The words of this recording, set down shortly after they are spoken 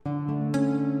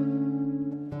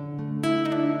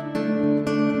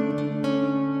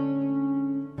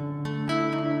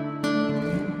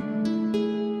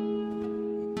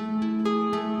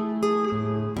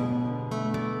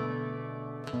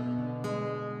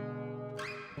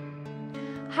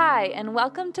Hi, and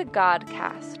welcome to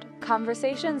Godcast,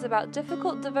 conversations about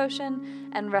difficult devotion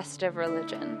and restive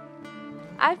religion.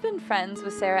 I've been friends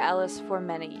with Sarah Ellis for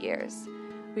many years.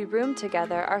 We roomed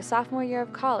together our sophomore year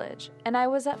of college, and I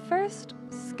was at first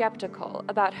skeptical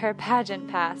about her pageant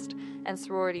past and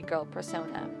sorority girl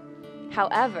persona.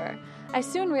 However, I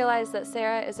soon realized that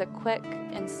Sarah is a quick,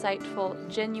 insightful,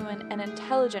 genuine, and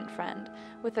intelligent friend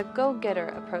with a go-getter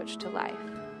approach to life.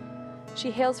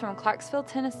 She hails from Clarksville,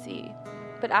 Tennessee,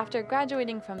 but after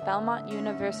graduating from Belmont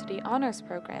University Honors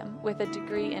Program with a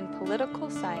degree in political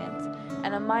science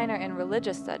and a minor in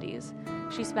religious studies,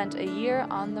 she spent a year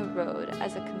on the road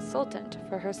as a consultant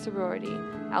for her sorority,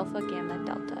 Alpha Gamma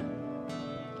Delta.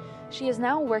 She is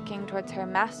now working towards her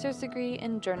master's degree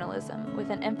in journalism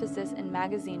with an emphasis in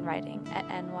magazine writing at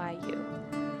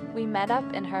NYU. We met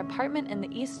up in her apartment in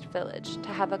the East Village to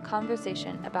have a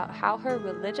conversation about how her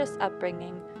religious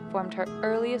upbringing formed her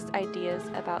earliest ideas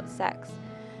about sex,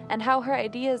 and how her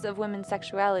ideas of women's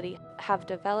sexuality have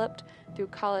developed through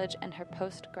college and her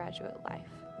postgraduate life.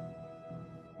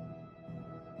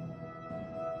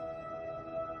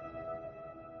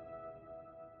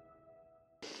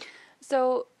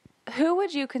 So, who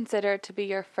would you consider to be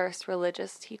your first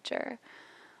religious teacher,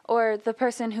 or the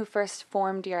person who first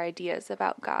formed your ideas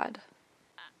about God?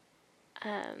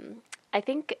 I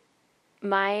think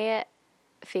my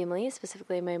family,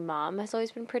 specifically my mom, has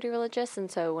always been pretty religious, and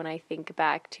so when I think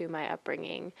back to my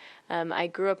upbringing, I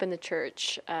grew up in the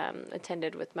church,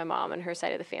 attended with my mom and her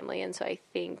side of the family, and so I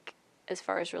think as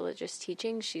far as religious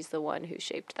teaching, she's the one who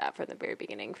shaped that from the very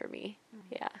beginning for me.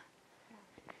 Mm-hmm. Yeah.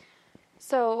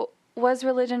 So, was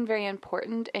religion very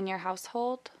important in your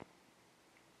household?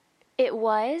 It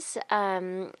was.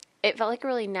 It felt like a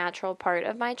really natural part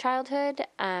of my childhood.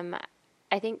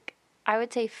 I think I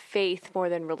would say faith more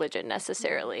than religion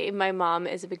necessarily. My mom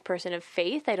is a big person of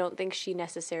faith. I don't think she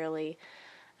necessarily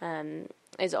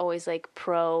is always like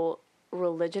pro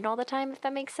religion all the time, if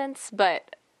that makes sense.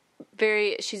 But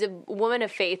she's a woman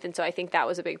of faith, and so I think that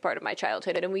was a big part of my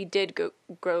childhood. And we did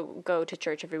go to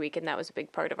church every week, and that was a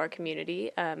big part of our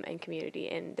community and community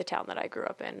in the town that I grew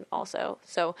up in also.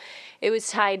 So it was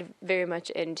tied very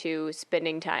much into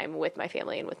spending time with my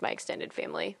family and with my extended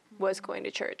family, was going to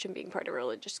church and being part of a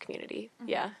religious community. Mm-hmm.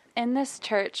 Yeah. In this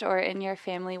church or in your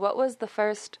family, what was the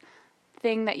first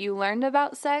thing that you learned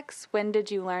about sex? When did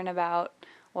you learn about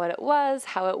what it was,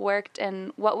 how it worked,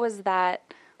 and what was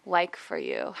that like for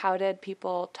you? How did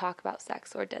people talk about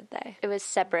sex, or did they? It was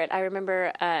separate. I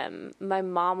remember my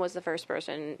mom was the first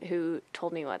person who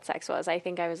told me what sex was. I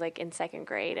think I was like in second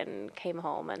grade and came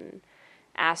home and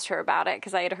asked her about it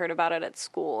because I had heard about it at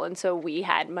school. And so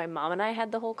my mom and I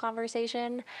had the whole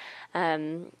conversation.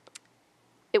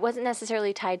 It wasn't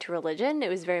necessarily tied to religion. It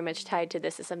was very much tied to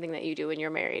this is something that you do when you're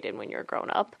married and when you're grown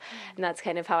up. Mm-hmm. And that's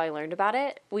kind of how I learned about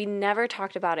it. We never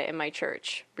talked about it in my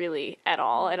church, really, at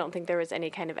all. I don't think there was any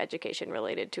kind of education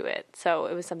related to it. So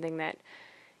it was something that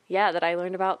I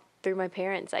learned about through my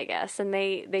parents, I guess. And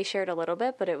they shared a little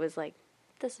bit, but it was like,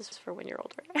 this is for when you're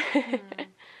older. Mm-hmm.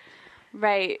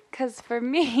 Right. Because for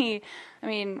me, I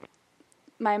mean,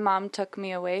 my mom took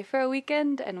me away for a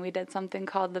weekend, and we did something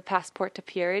called the Passport to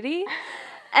Purity.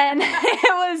 And it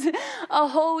was a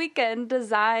whole weekend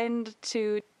designed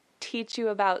to teach you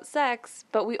about sex,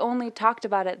 but we only talked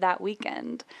about it that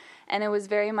weekend. And it was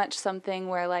very much something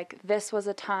where, like, this was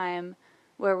a time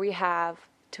where we have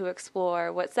to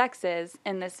explore what sex is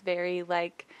in this very,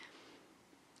 like,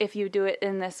 if you do it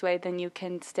in this way, then you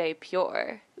can stay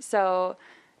pure. So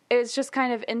it was just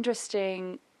kind of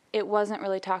interesting. It wasn't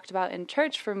really talked about in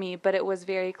church for me, but it was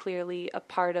very clearly a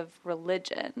part of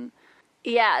religion.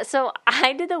 Yeah, so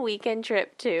I did the weekend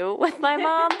trip too with my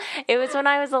mom. It was when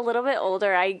I was a little bit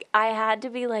older. I had to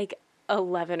be like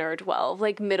 11 or 12,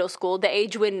 like middle school, the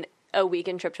age when a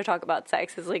weekend trip to talk about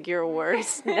sex is like your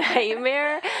worst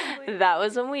nightmare. That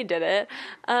was when we did it.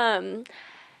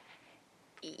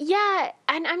 Yeah,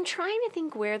 and I'm trying to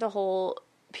think where the whole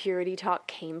purity talk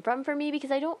came from for me, because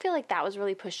I don't feel like that was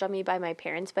really pushed on me by my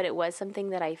parents, but it was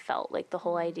something that I felt like the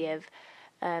whole idea of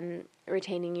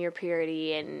retaining your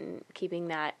purity and keeping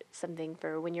that something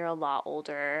for when you're a lot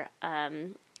older.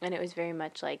 And it was very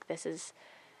much like, this is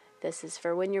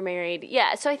for when you're married.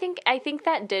 Yeah. So I think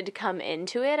that did come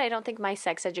into it. I don't think my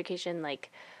sex education,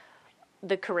 like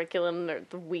the curriculum or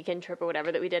the weekend trip or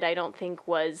whatever that we did, I don't think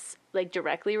was like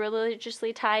directly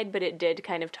religiously tied, but it did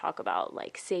kind of talk about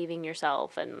like saving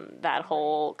yourself, and that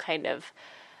whole kind of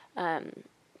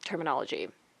terminology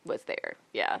was there.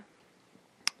 Yeah.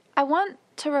 I want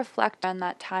to reflect on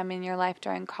that time in your life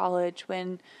during college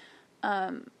when,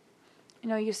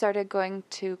 you started going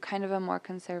to kind of a more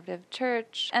conservative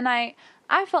church. And I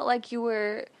felt like you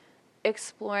were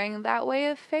exploring that way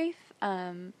of faith.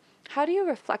 How do you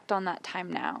reflect on that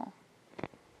time now?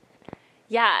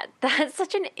 Yeah, that's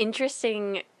such an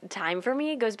interesting time for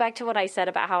me. It goes back to what I said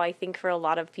about how I think for a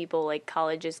lot of people, like,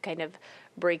 college is kind of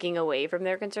breaking away from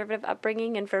their conservative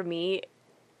upbringing. And for me,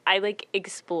 I, like,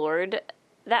 explored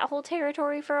that whole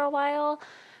territory for a while.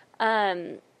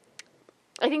 I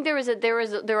think there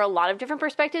were a lot of different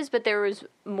perspectives, but there was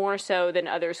more so than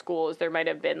other schools. There might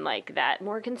have been, like, that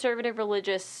more conservative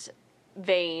religious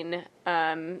vein,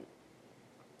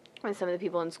 with some of the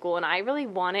people in school, and I really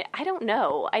wanted, I don't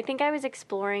know, I think I was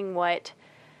exploring what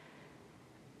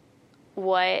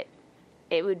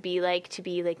it would be like to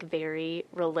be, like, very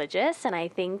religious, and I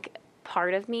think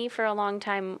part of me for a long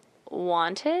time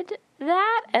wanted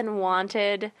that and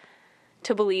wanted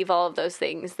to believe all of those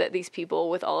things that these people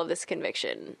with all of this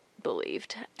conviction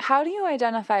believed. How do you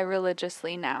identify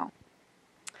religiously now?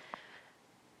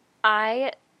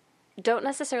 I don't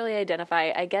necessarily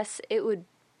identify. I guess it would,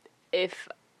 if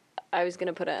I was going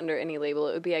to put it under any label,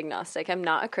 it would be agnostic. I'm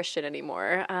not a Christian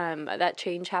anymore. That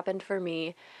change happened for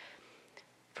me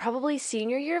probably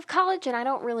senior year of college, and I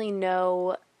don't really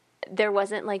know. There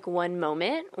wasn't, like, one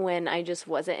moment when I just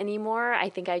wasn't anymore. I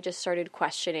think I just started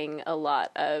questioning a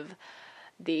lot of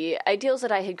the ideals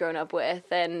that I had grown up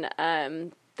with and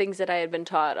things that I had been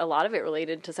taught, a lot of it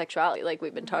related to sexuality, like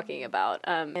we've been talking about.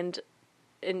 And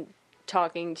in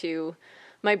talking to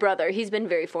my brother, he's been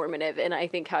very formative in, I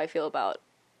think, how I feel about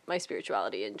my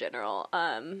spirituality in general,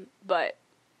 but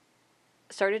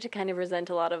started to kind of resent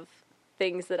a lot of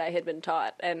things that I had been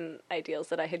taught and ideals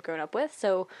that I had grown up with.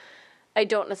 So I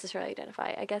don't necessarily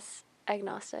identify, I guess,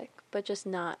 agnostic, but just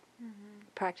not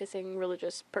practicing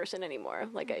religious person anymore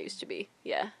like I used to be.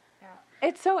 Yeah.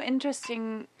 It's so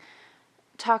interesting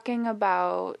talking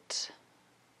about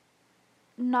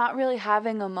not really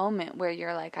having a moment where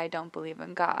you're like, I don't believe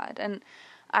in God. And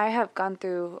I have gone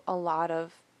through a lot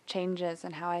of changes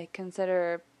in how I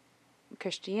consider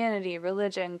Christianity,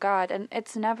 religion, God, and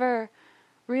it's never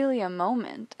really a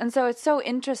moment. And so it's so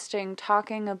interesting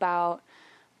talking about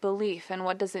belief and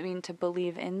what does it mean to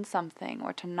believe in something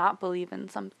or to not believe in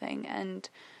something. And,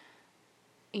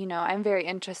 you know, I'm very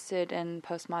interested in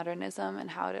postmodernism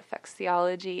and how it affects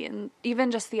theology, and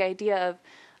even just the idea of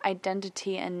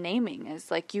identity and naming is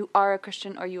like, you are a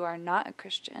Christian or you are not a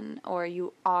Christian, or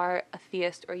you are a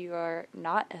theist or you are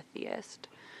not a theist.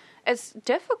 It's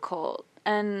difficult,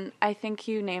 and I think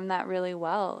you name that really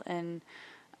well. And,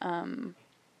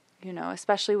 you know,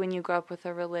 especially when you grow up with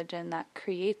a religion that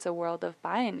creates a world of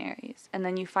binaries, and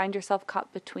then you find yourself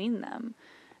caught between them.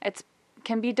 It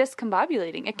can be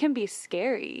discombobulating. It can be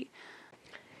scary.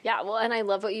 Yeah, well, and I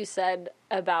love what you said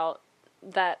about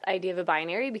that idea of a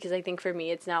binary, because I think for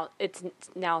me it's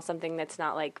now something that's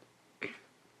not like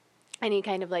any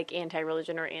kind of, like,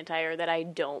 anti-religion or or that I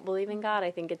don't believe in God. I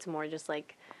think it's more just,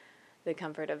 like, the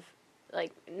comfort of,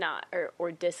 like, not,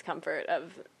 or discomfort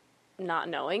of not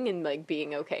knowing and, like,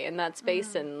 being okay in that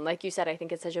space. And like you said, I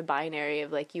think it's such a binary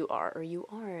of, like, you are or you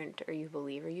aren't, or you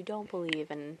believe or you don't believe.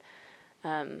 And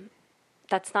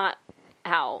that's not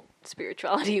how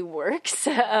spirituality works.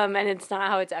 And it's not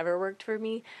how it's ever worked for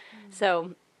me.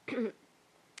 So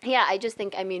yeah, I just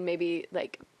think, I mean, maybe,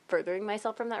 like, furthering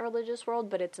myself from that religious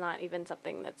world, but it's not even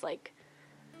something that's, like,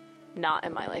 not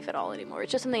in my life at all anymore.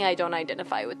 It's just something I don't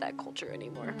identify with that culture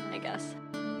anymore, I guess.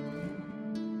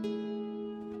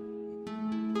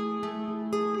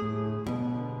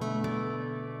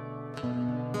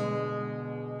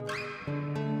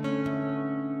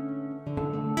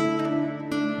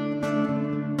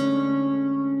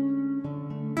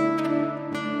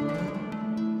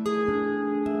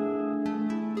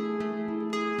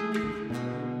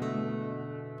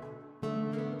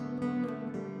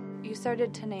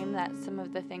 Started to name that some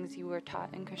of the things you were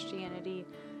taught in Christianity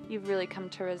you've really come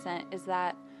to resent.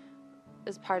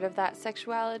 Is part of that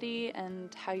sexuality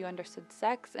and how you understood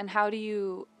sex? And how do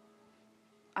you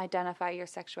identify your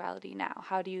sexuality now?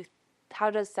 How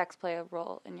does sex play a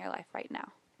role in your life right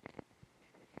now?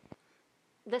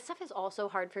 This stuff is also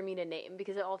hard for me to name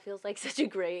because it all feels like such a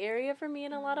gray area for me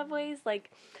in a lot of ways.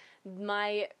 Like,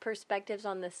 my perspectives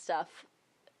on this stuff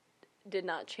did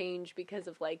not change because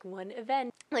of, like, one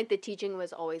event. Like, the teaching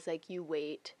was always, like, you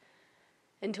wait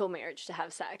until marriage to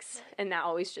have sex, and that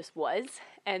always just was.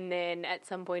 And then at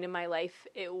some point in my life,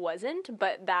 it wasn't,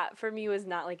 but that for me was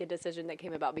not, like, a decision that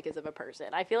came about because of a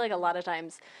person. I feel like a lot of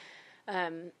times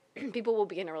people will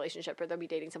be in a relationship or they'll be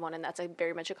dating someone, and that's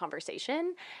very much a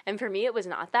conversation. And for me, it was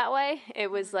not that way.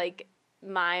 It was, like,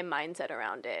 my mindset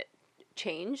around it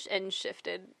changed and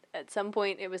shifted. At some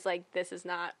point, it was like, this is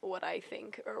not what I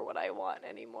think or what I want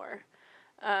anymore.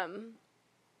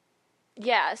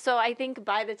 Yeah, so I think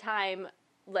by the time,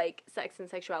 like, sex and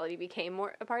sexuality became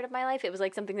more a part of my life, it was,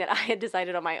 like, something that I had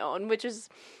decided on my own, which is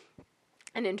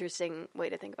an interesting way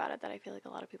to think about it that I feel like a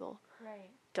lot of people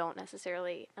don't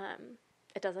necessarily,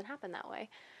 it doesn't happen that way.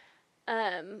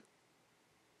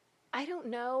 I don't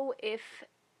know if,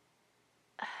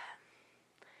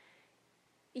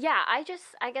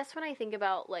 I guess when I think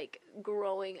about, like,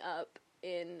 growing up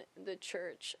in the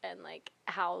church and, like,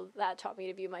 how that taught me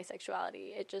to view my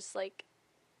sexuality, it just, like,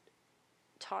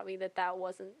 taught me that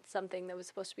wasn't something that was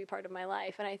supposed to be part of my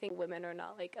life. And I think women are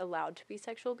not, like, allowed to be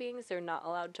sexual beings. They're not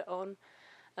allowed to own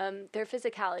their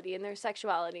physicality and their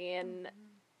sexuality, and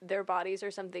their bodies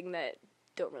are something that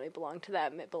don't really belong to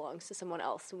them. It belongs to someone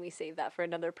else, and we save that for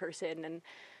another person.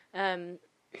 And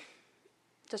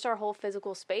just our whole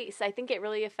physical space, I think it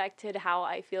really affected how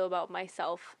I feel about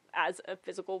myself as a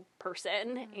physical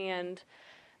person. And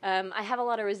I have a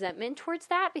lot of resentment towards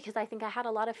that because I think I had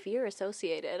a lot of fear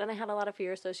associated. And I had a lot of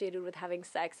fear associated with having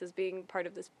sex as being part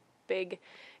of this big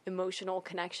emotional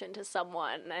connection to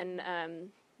someone.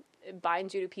 And it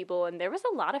binds you to people. And there was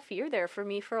a lot of fear there for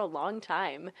me for a long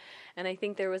time. And I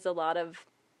think there was a lot of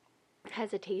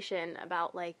hesitation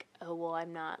about, like, oh, well,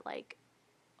 I'm not, like,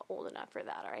 old enough for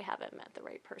that, or I haven't met the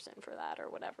right person for that, or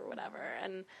whatever.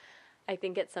 And I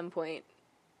think at some point,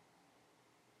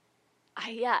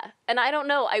 and I don't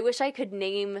know, I wish I could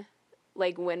name,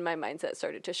 like, when my mindset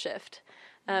started to shift,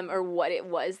 or what it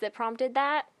was that prompted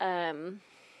that.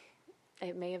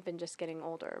 It may have been just getting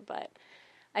older, but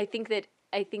I think that,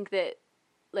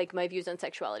 like, my views on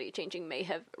sexuality changing may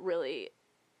have really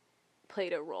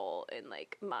played a role in,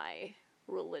 like, my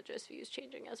religious views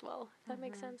changing as well. If that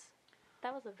makes sense.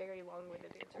 That was a very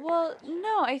long-winded answer. Well,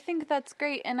 no, I think that's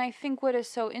great. And I think what is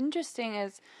so interesting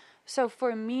is, so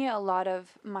for me, a lot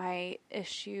of my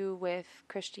issue with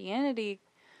Christianity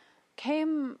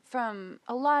came from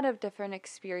a lot of different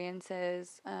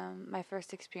experiences. My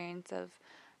first experience of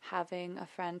having a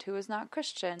friend who was not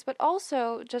Christian, but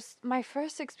also just my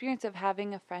first experience of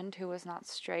having a friend who was not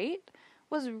straight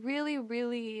was really,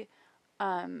 really,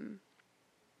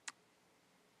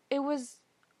 it was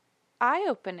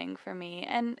eye-opening for me.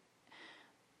 And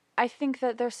I think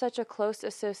that there's such a close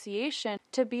association.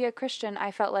 To be a Christian,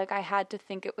 I felt like I had to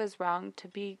think it was wrong to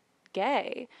be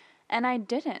gay, and I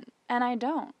didn't, and I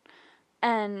don't.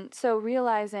 And so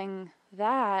realizing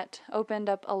that opened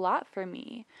up a lot for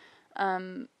me.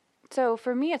 So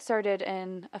for me, it started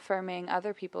in affirming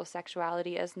other people's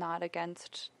sexuality as not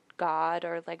against God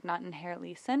or, like, not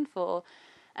inherently sinful.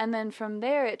 And then from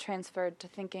there, it transferred to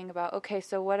thinking about, okay,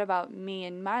 so what about me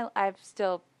and I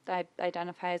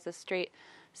identify as a straight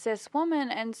cis woman,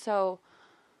 and so,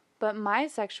 but my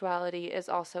sexuality is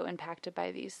also impacted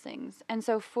by these things. And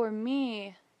so for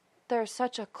me, there's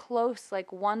such a close,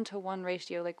 like, 1-to-1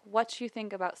 ratio. Like, what you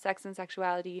think about sex and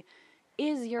sexuality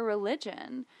is your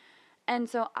religion. And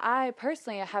so I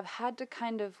personally have had to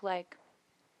kind of, like,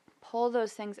 pull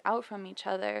those things out from each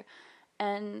other.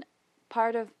 And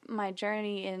part of my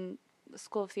journey in the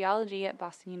School of Theology at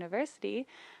Boston University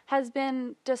has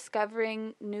been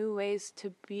discovering new ways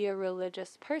to be a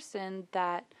religious person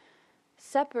that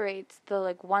separates the,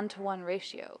 like, 1-to-1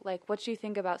 ratio. Like, what you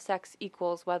think about sex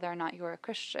equals whether or not you're a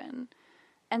Christian.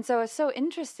 And so it's so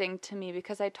interesting to me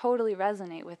because I totally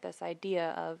resonate with this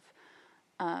idea of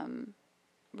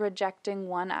rejecting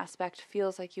one aspect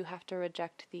feels like you have to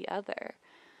reject the other.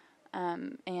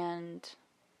 And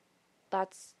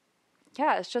that's,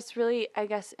 it's just really, I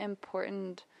guess,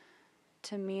 important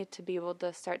to me to be able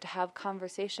to start to have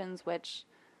conversations which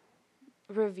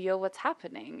reveal what's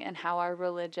happening and how our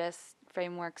religious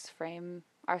frameworks frame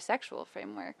our sexual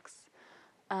frameworks.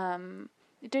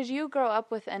 Did you grow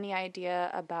up with any idea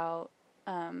about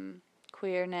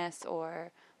queerness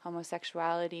or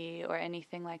homosexuality or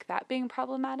anything like that being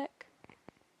problematic?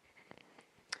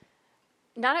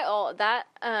 Not at all. That,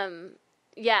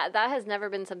 that has never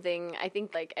been something. I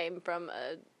think, like, I'm from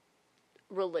a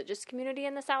religious community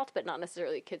in the South, but not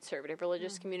necessarily a conservative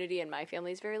religious community, and my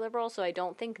family's very liberal, so I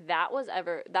don't think that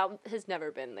has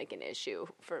never been, like, an issue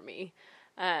for me.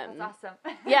 That's awesome.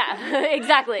 Yeah,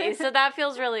 exactly. So that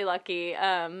feels really lucky.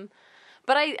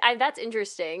 But I that's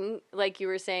interesting. Like you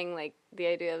were saying, like, the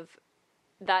idea of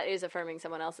that is affirming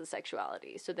someone else's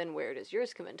sexuality. So then where does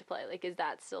yours come into play? Like, is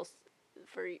that still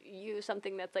for you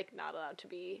something that's, like, not allowed to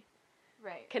be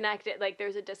connected? Like,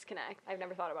 there's a disconnect. I've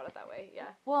never thought about it that way. Yeah.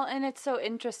 Well, and it's so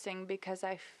interesting because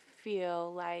I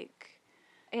feel like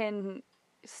in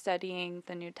studying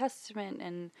the New Testament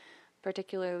and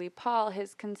particularly Paul,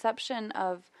 his conception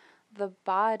of the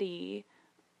body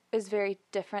is very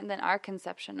different than our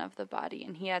conception of the body.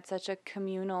 And he had such a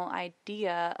communal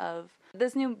idea of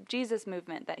this new Jesus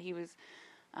movement that he was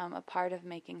a part of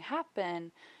making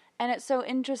happen. And it's so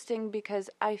interesting because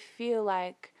I feel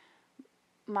like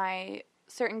my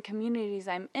certain communities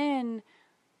I'm in,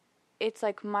 it's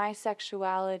like my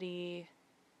sexuality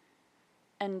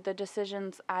and the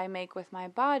decisions I make with my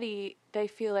body, they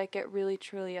feel like it really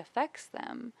truly affects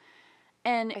them.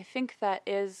 And I think that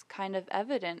is kind of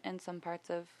evident in some parts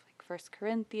of like 1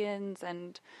 Corinthians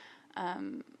and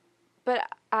but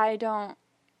I don't.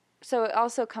 So it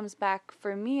also comes back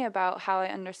for me about how I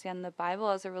understand the Bible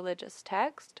as a religious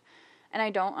text, and I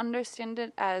don't understand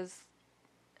it as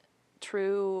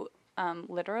true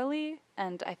literally,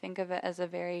 and I think of it as a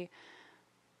very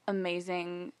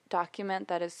amazing document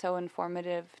that is so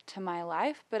informative to my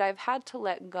life, but I've had to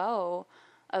let go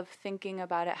of thinking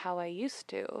about it how I used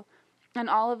to. And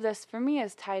all of this for me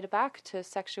is tied back to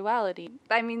sexuality.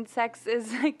 I mean, sex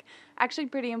is like actually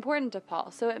pretty important to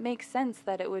Paul, so it makes sense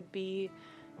that it would be,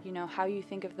 you know, how you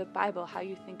think of the Bible, how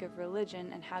you think of religion,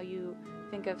 and how you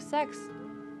think of sex.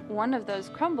 One of those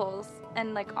crumbles,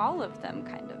 and like all of them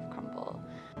kind of crumble.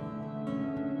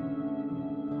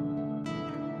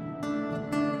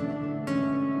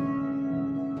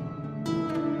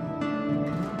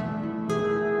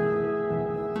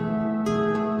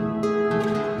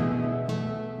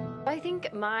 I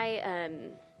think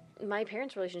my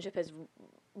parents' relationship has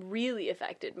really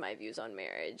affected my views on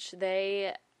marriage.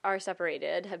 They are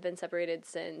separated, have been separated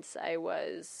since I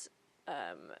was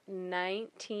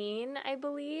 19, I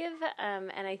believe,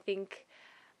 and I think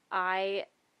I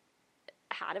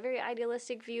had a very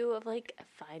idealistic view of like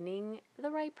finding the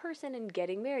right person and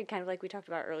getting married, kind of like we talked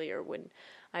about earlier when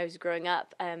I was growing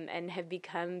up, and have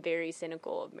become very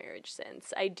cynical of marriage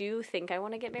since. I do think I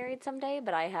want to get married someday,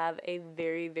 but I have a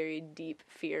very, very deep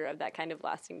fear of that kind of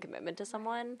lasting commitment to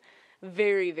someone.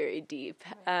 Very, very deep.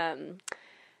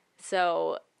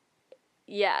 So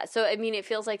I mean, it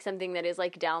feels like something that is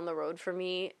like down the road for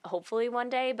me, hopefully one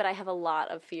day, but I have a lot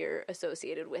of fear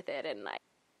associated with it, and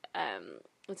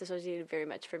it's associated very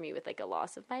much for me with like a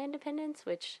loss of my independence,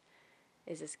 which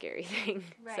is a scary thing.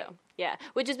 Right. So, yeah,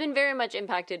 which has been very much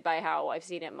impacted by how I've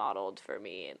seen it modeled for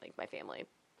me and like my family.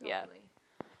 Totally. Yeah.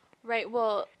 Right.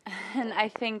 Well, and I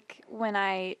think when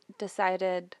I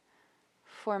decided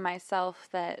for myself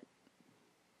that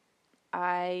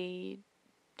I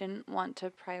didn't want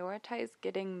to prioritize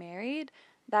getting married,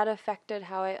 that affected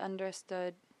how I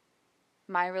understood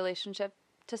my relationship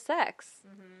to sex.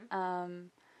 Mm-hmm.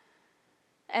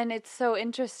 And it's so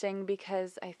interesting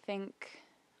because I think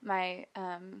I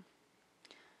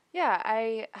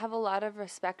have a lot of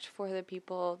respect for the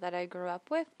people that I grew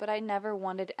up with, but I never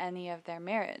wanted any of their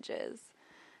marriages.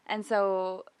 And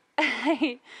so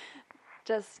I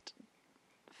just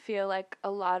feel like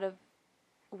a lot of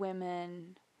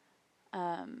women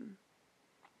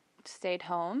stayed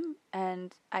home,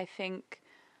 and I think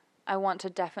I want to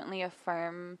definitely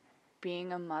affirm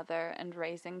being a mother and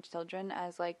raising children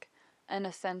as like an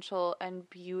essential and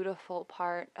beautiful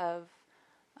part of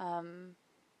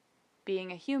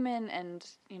being a human. And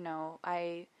you know,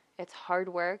 it's hard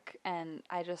work, and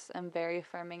I just am very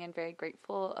affirming and very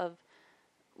grateful of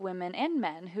women and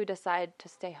men who decide to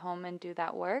stay home and do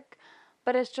that work.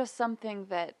 But it's just something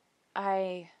that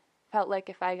I felt like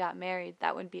if I got married,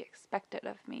 that would be expected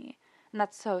of me, and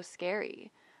that's so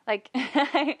scary. Like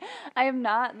I am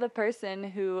not the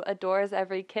person who adores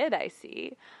every kid I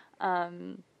see.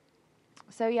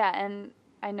 So yeah, and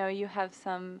I know you have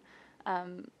some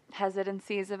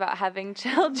hesitancies about having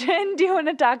children. Do you want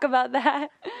to talk about that?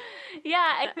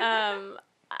 Yeah,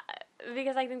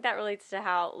 because I think that relates to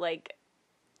how, like,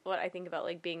 what I think about,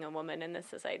 like, being a woman in this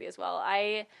society as well.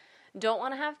 I don't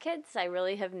want to have kids. I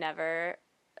really have never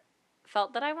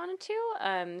felt that I wanted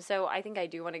to. So I think I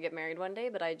do want to get married one day,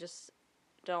 but I just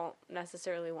don't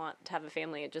necessarily want to have a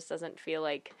family. It just doesn't feel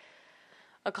like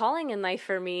a calling in life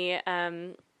for me,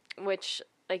 which,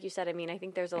 like you said, I mean, I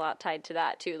think there's a lot tied to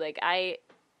that too. Like, I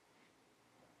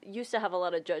used to have a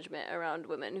lot of judgment around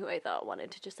women who I thought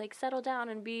wanted to just like settle down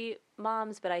and be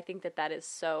moms, but I think that is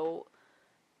so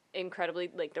incredibly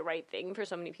like the right thing for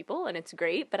so many people, and it's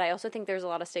great. But I also think there's a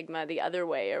lot of stigma the other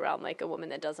way around, like a woman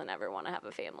that doesn't ever want to have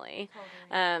a family.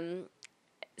 Totally.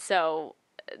 So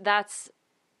that's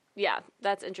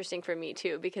interesting for me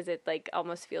too, because it like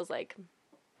almost feels like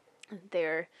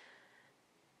they're,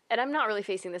 and I'm not really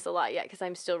facing this a lot yet because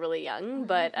I'm still really young,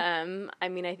 but I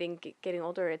mean, I think getting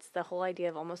older, it's the whole idea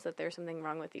of almost that there's something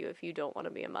wrong with you if you don't want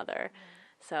to be a mother.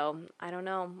 So I don't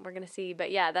know, we're gonna see.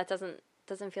 But yeah, that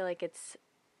doesn't feel like it's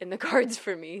in the cards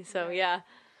for me. So yeah.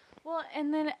 Well,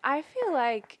 and then I feel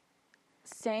like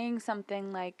saying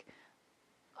something like,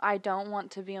 I don't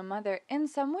want to be a mother, in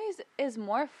some ways is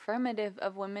more affirmative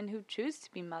of women who choose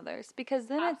to be mothers, because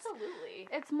then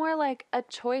it's more like a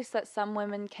choice that some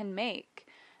women can make,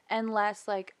 and less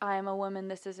like, I'm a woman,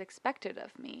 this is expected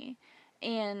of me.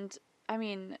 And I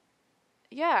mean,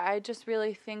 yeah, I just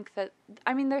really think that,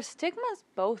 I mean, there's stigmas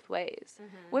both ways.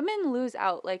 Mm-hmm. Women lose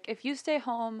out. Like, if you stay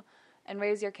home and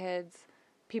raise your kids,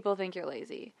 people think you're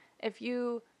lazy. If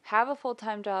you have a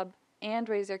full-time job and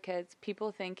raise your kids,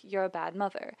 people think you're a bad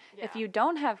mother. Yeah. If you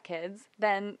don't have kids,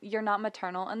 then you're not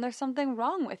maternal and there's something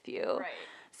wrong with you. Right.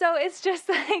 So it's just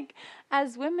like,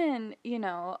 as women, you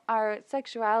know, our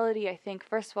sexuality, I think,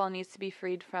 first of all, needs to be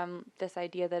freed from this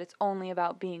idea that it's only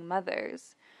about being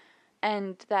mothers,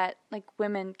 and that, like,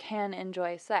 women can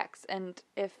enjoy sex. And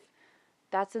if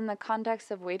that's in the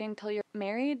context of waiting till you're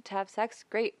married to have sex,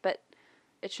 great, but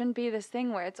it shouldn't be this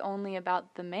thing where it's only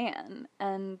about the man.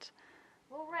 And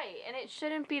well, right, and it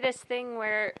shouldn't be this thing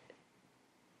where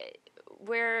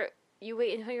you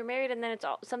wait until you're married and then it's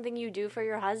all something you do for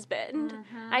your husband.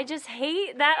 Mm-hmm. I just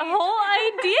hate that whole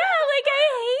idea. Like, I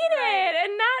hate it.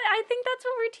 And I think that's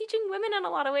what we're teaching women in a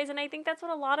lot of ways, and I think that's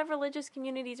what a lot of religious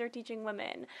communities are teaching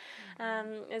women,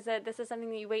 is that this is something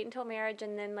that you wait until marriage,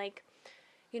 and then, like,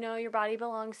 you know, your body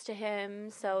belongs to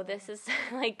him, so this is,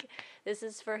 like, this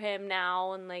is for him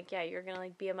now, and, like, yeah, you're gonna,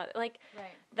 like, be a mother. Like,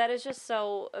 right. That is just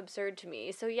so absurd to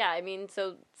me. So, yeah, I mean,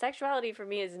 so sexuality for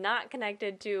me is not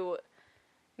connected to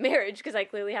marriage, because I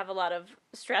clearly have a lot of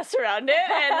stress around it,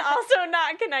 and also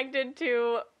not connected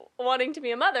to wanting to be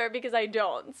a mother, because I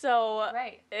don't. So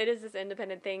right. It is this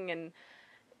independent thing, and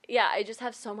yeah, I just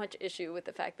have so much issue with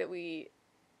the fact that we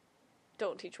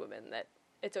don't teach women that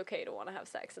it's okay to want to have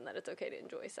sex and that it's okay to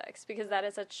enjoy sex, because that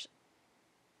is such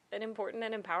an important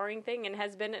and empowering thing, and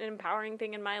has been an empowering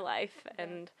thing in my life. Right.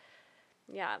 And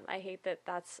yeah, I hate that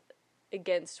that's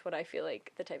against what I feel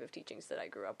like the type of teachings that I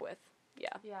grew up with.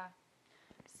 Yeah. Yeah.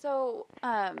 So,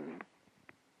 I'm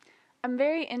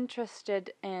very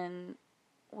interested in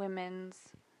women's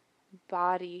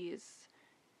bodies,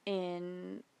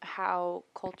 in how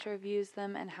culture views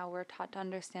them and how we're taught to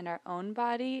understand our own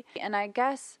body. And I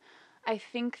guess I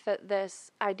think that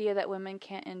this idea that women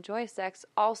can't enjoy sex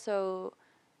also,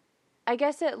 I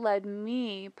guess it led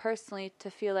me personally to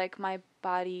feel like my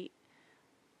body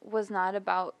was not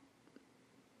about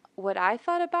what I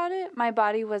thought about it. My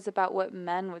body was about what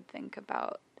men would think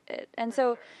about it. And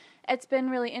so it's been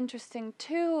really interesting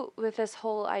too with this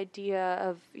whole idea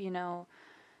of, you know,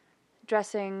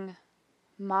 dressing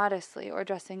modestly or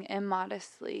dressing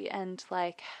immodestly, and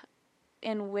like,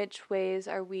 in which ways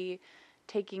are we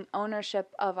taking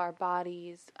ownership of our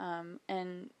bodies,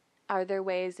 and are there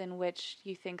ways in which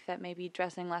you think that maybe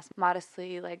dressing less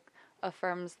modestly, like,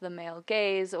 affirms the male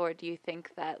gaze, or do you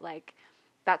think that, like,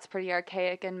 that's pretty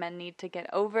archaic and men need to get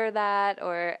over that?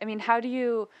 Or, I mean, how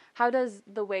does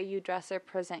the way you dress or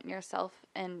present yourself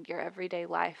in your everyday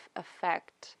life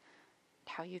affect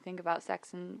how you think about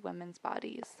sex and women's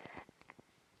bodies?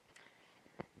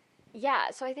 Yeah,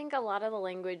 so I think a lot of the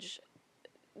language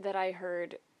that I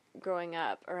heard growing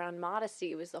up around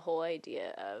modesty was the whole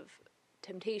idea of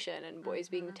temptation and boys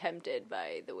being tempted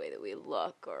by the way that we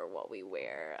look or what we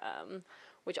wear,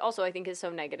 which also I think is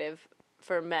so negative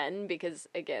for men, because,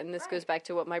 again, this goes back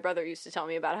to what my brother used to tell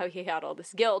me about how he had all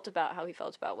this guilt about how he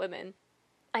felt about women.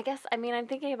 I guess, I mean, I'm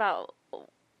thinking about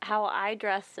how I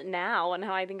dress now and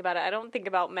how I think about it. I don't think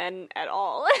about men at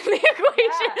all in the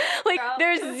equation. Yeah, like,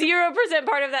 there's 0%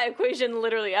 part of that equation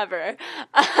literally ever.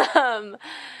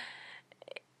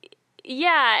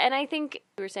 Yeah, and I think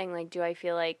you were saying,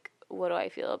 like, what do I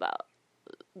feel about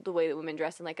the way that women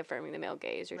dress and, like, affirming the male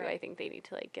gaze, or do I think they need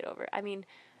to, like, get over it? I mean,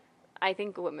 I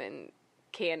think women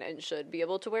can and should be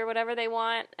able to wear whatever they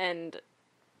want and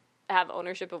have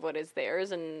ownership of what is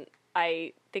theirs, and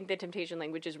I think the temptation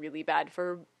language is really bad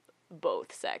for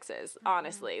both sexes,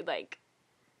 honestly. Like,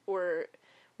 we're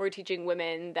teaching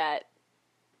women that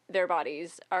their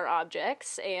bodies are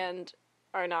objects and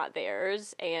are not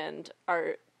theirs and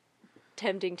are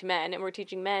tempting to men, and we're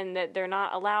teaching men that they're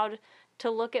not allowed to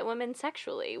look at women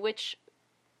sexually, which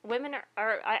women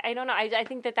are I don't know, I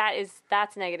think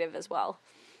that's negative as well.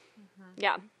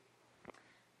 Yeah.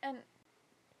 And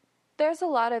there's a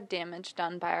lot of damage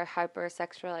done by our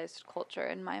hypersexualized culture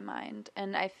in my mind,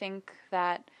 and I think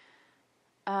that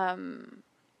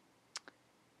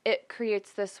it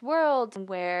creates this world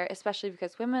where, especially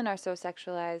because women are so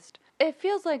sexualized, it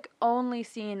feels like only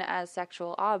seen as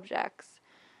sexual objects.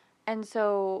 And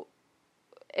so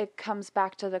it comes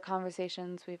back to the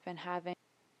conversations we've been having.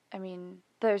 I mean,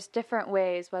 there's different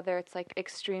ways, whether it's like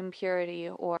extreme purity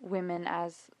or women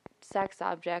as sex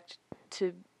object,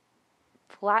 to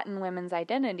flatten women's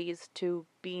identities to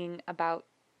being about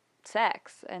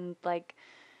sex and like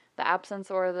the absence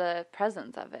or the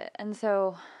presence of it. And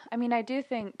so, I mean, I do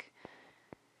think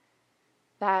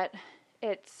that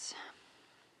it's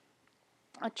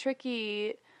a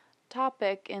tricky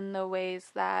topic in the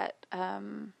ways that,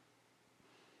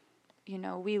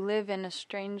 we live in a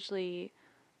strangely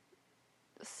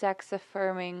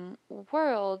sex-affirming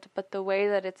world, but the way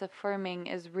that it's affirming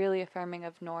is really affirming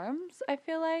of norms, I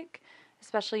feel like,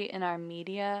 especially in our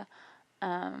media.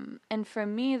 And for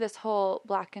me, this whole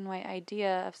black and white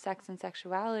idea of sex and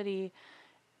sexuality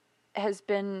has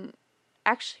been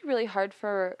actually really hard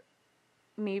for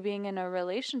me being in a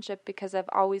relationship, because I've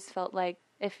always felt like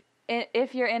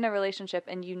if you're in a relationship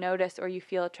and you notice or you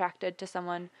feel attracted to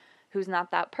someone who's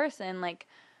not that person, like,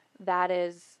 that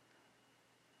is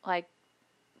like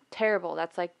terrible.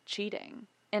 That's like cheating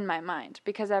in my mind,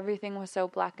 because everything was so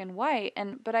black and white.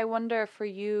 But I wonder for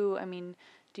you, I mean,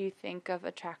 do you think of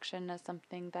attraction as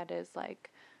something that is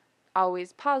like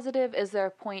always positive? Is there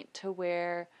a point to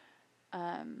where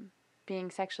being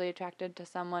sexually attracted to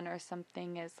someone or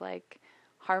something is like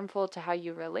harmful to how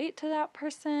you relate to that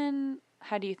person?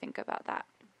 How do you think about that?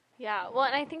 Yeah, well,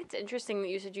 and I think it's interesting that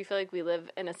you said you feel like we live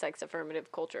in a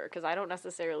sex-affirmative culture, because I don't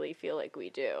necessarily feel like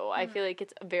we do. Mm-hmm. I feel like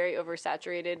it's very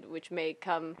oversaturated, which may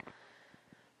come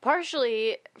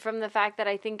partially from the fact that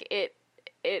I think it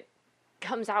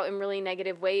comes out in really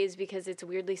negative ways because it's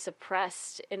weirdly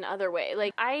suppressed in other ways.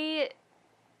 Like, I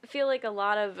feel like a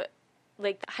lot of,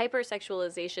 like,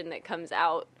 hypersexualization that comes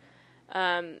out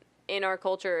in our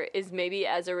culture is maybe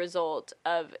as a result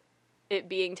of it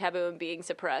being taboo and being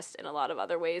suppressed in a lot of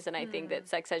other ways. And I think that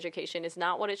sex education is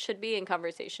not what it should be, and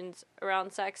conversations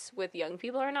around sex with young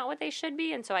people are not what they should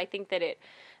be. And so I think that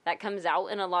that comes out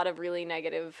in a lot of really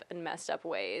negative and messed up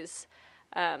ways.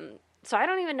 So I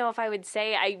don't even know if I would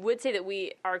say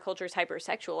that our culture is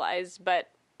hypersexualized, but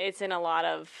it's in a lot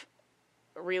of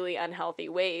really unhealthy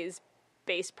ways,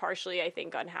 based partially, I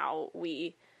think, on how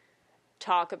we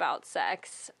talk about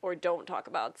sex or don't talk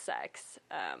about sex.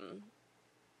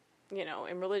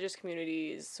 In religious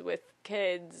communities, with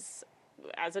kids,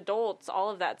 as adults, all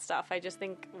of that stuff. I just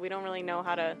think we don't really know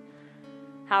how to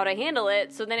handle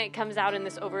it. So then it comes out in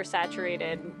this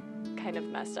oversaturated, kind of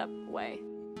messed up way.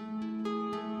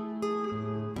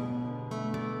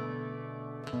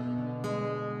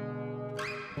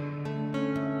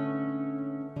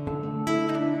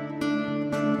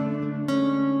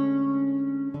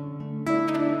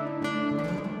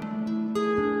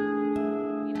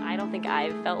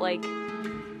 I've felt like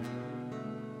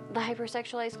the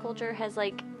hypersexualized culture has,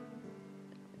 like,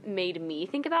 made me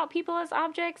think about people as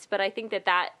objects, but I think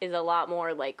that is a lot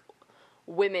more, like,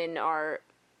 women are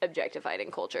objectified in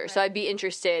culture. Right. So I'd be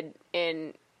interested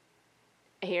in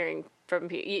hearing from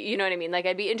people, you know what I mean? Like,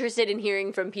 I'd be interested in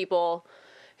hearing from people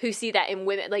who see that in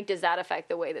women. Like, does that affect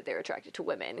the way that they're attracted to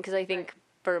women? Because I think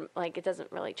it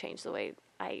doesn't really change the way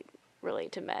I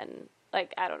relate to men.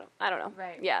 Like, I don't know.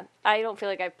 Right. Yeah. I don't feel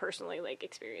like I've personally, like,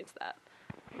 experienced that.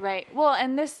 Right. Well,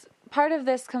 and part of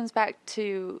this comes back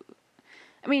to,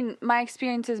 I mean, my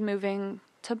experiences moving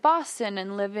to Boston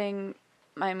and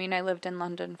I lived in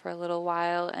London for a little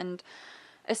while, and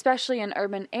especially in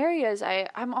urban areas,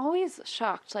 I'm always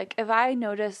shocked. Like, if I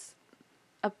notice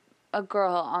a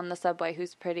girl on the subway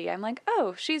who's pretty, I'm like,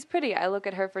 oh, she's pretty. I look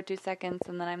at her for 2 seconds,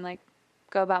 and then I'm like,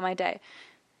 go about my day.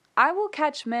 I will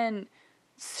catch men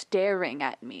staring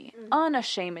at me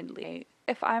unashamedly.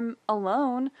 If I'm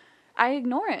alone, I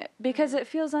ignore it because it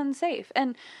feels unsafe.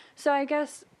 And so I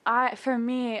guess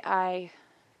I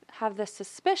have this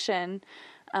suspicion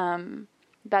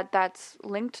that that's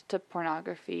linked to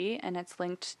pornography, and it's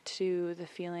linked to the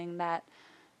feeling that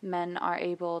men are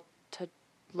able to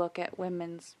look at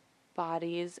women's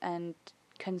bodies and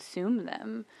consume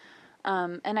them.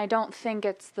 And I don't think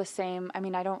it's the same. I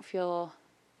mean, I don't feel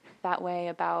that way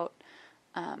about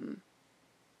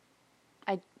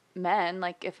men.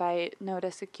 Like, if I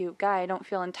notice a cute guy, I don't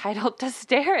feel entitled to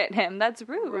stare at him. That's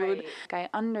rude. Right. I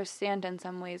understand in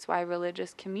some ways why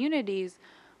religious communities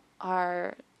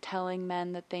are telling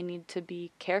men that they need to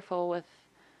be careful with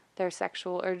their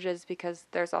sexual urges, because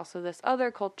there's also this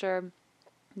other culture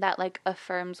that, like,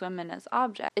 affirms women as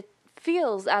objects. It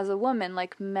feels, as a woman,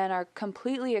 like men are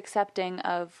completely accepting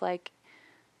of, like,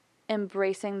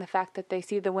 embracing the fact that they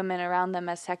see the women around them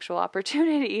as sexual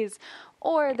opportunities,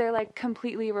 or they're, like,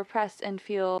 completely repressed and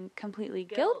feel completely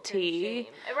guilty.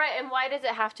 Right, and why does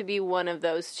it have to be one of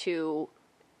those two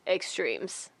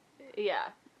extremes? Yeah.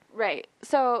 Right.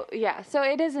 So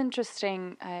it is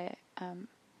interesting,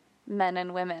 men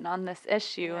and women on this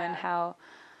issue, and how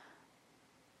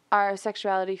our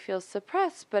sexuality feels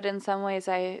suppressed, but in some ways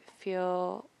I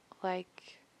feel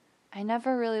like I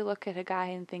never really look at a guy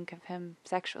and think of him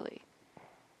sexually.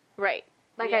 Right.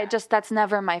 Like, that's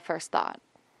never my first thought.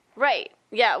 Right.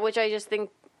 Yeah, which I just think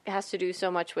has to do so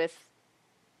much with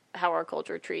how our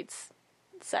culture treats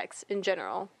sex in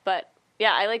general. But,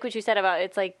 yeah, I like what you said about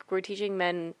it's like we're teaching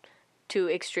men to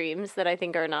extremes that I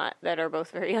think that are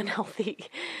both very unhealthy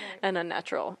and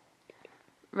unnatural.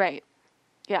 Right.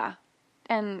 Yeah.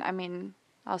 And, I mean,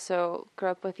 also grew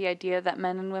up with the idea that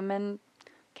men and women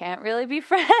can't really be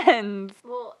friends.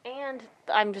 Well, and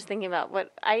I'm just thinking about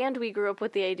we grew up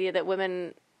with the idea that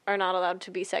women are not allowed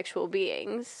to be sexual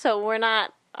beings. So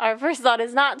our first thought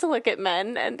is not to look at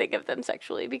men and think of them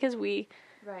sexually because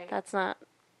that's not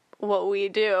what we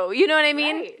do. You know what I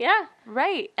mean? Right. Yeah.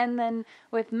 Right. And then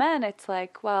with men, it's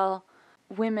like, well,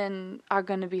 women are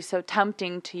going to be so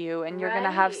tempting to you and you're going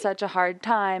to have such a hard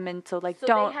time. And so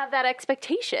don't they have that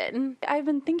expectation. I've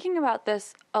been thinking about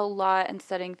this a lot and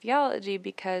studying theology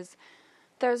because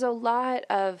there's a lot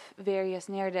of various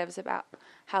narratives about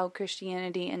how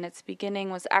Christianity in its beginning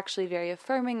was actually very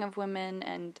affirming of women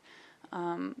and,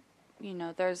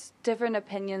 there's different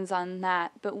opinions on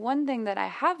that. But one thing that I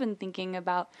have been thinking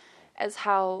about is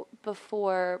how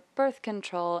before birth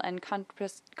control and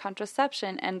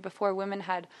contraception and before women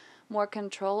had more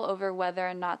control over whether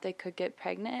or not they could get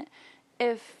pregnant,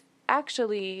 if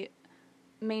actually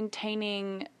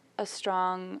maintaining a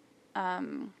strong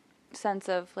sense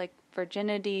of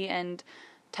virginity and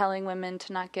telling women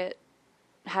to not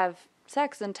have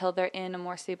sex until they're in a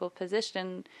more stable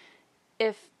position,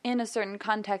 if in a certain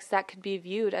context that could be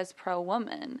viewed as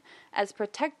pro-woman, as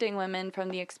protecting women from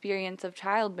the experience of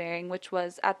childbearing, which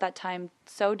was at that time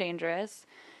so dangerous,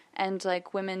 and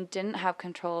women didn't have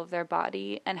control of their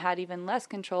body and had even less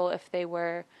control if they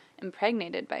were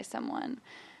impregnated by someone.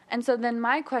 And so then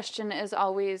my question is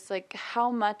always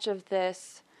how much of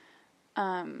this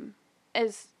can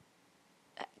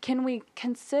we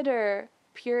consider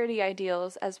purity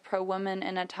ideals as pro-woman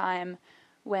in a time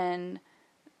when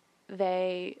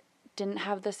they didn't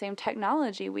have the same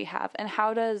technology we have? And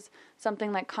how does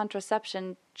something like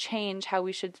contraception change how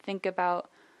we should think about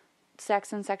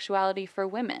sex and sexuality for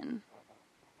women?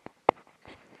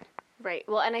 Right.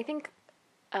 Well, and I think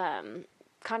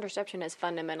contraception has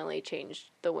fundamentally changed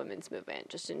the women's movement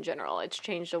just in general. It's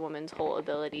changed a woman's whole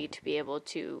ability to be able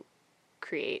to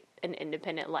create an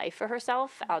independent life for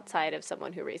herself outside of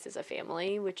someone who raises a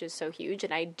family, which is so huge.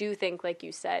 And I do think, like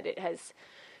you said, it has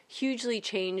hugely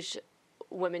changed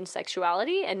women's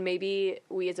sexuality, and maybe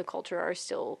we as a culture are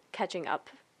still catching up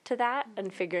to that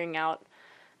and figuring out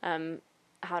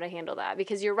how to handle that.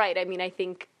 Because you're right. I mean, I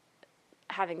think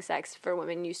having sex for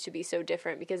women used to be so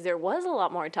different because there was a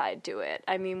lot more tied to it.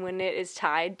 I mean, when it is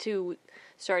tied to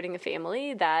starting a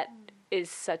family, that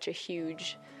is such a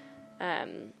huge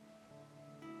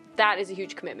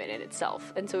commitment in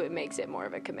itself. And so it makes it more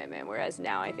of a commitment. Whereas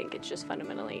now I think it's just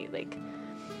fundamentally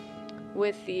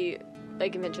with the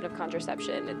invention of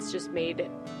contraception, it's just made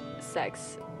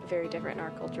sex very different in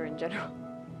our culture in general.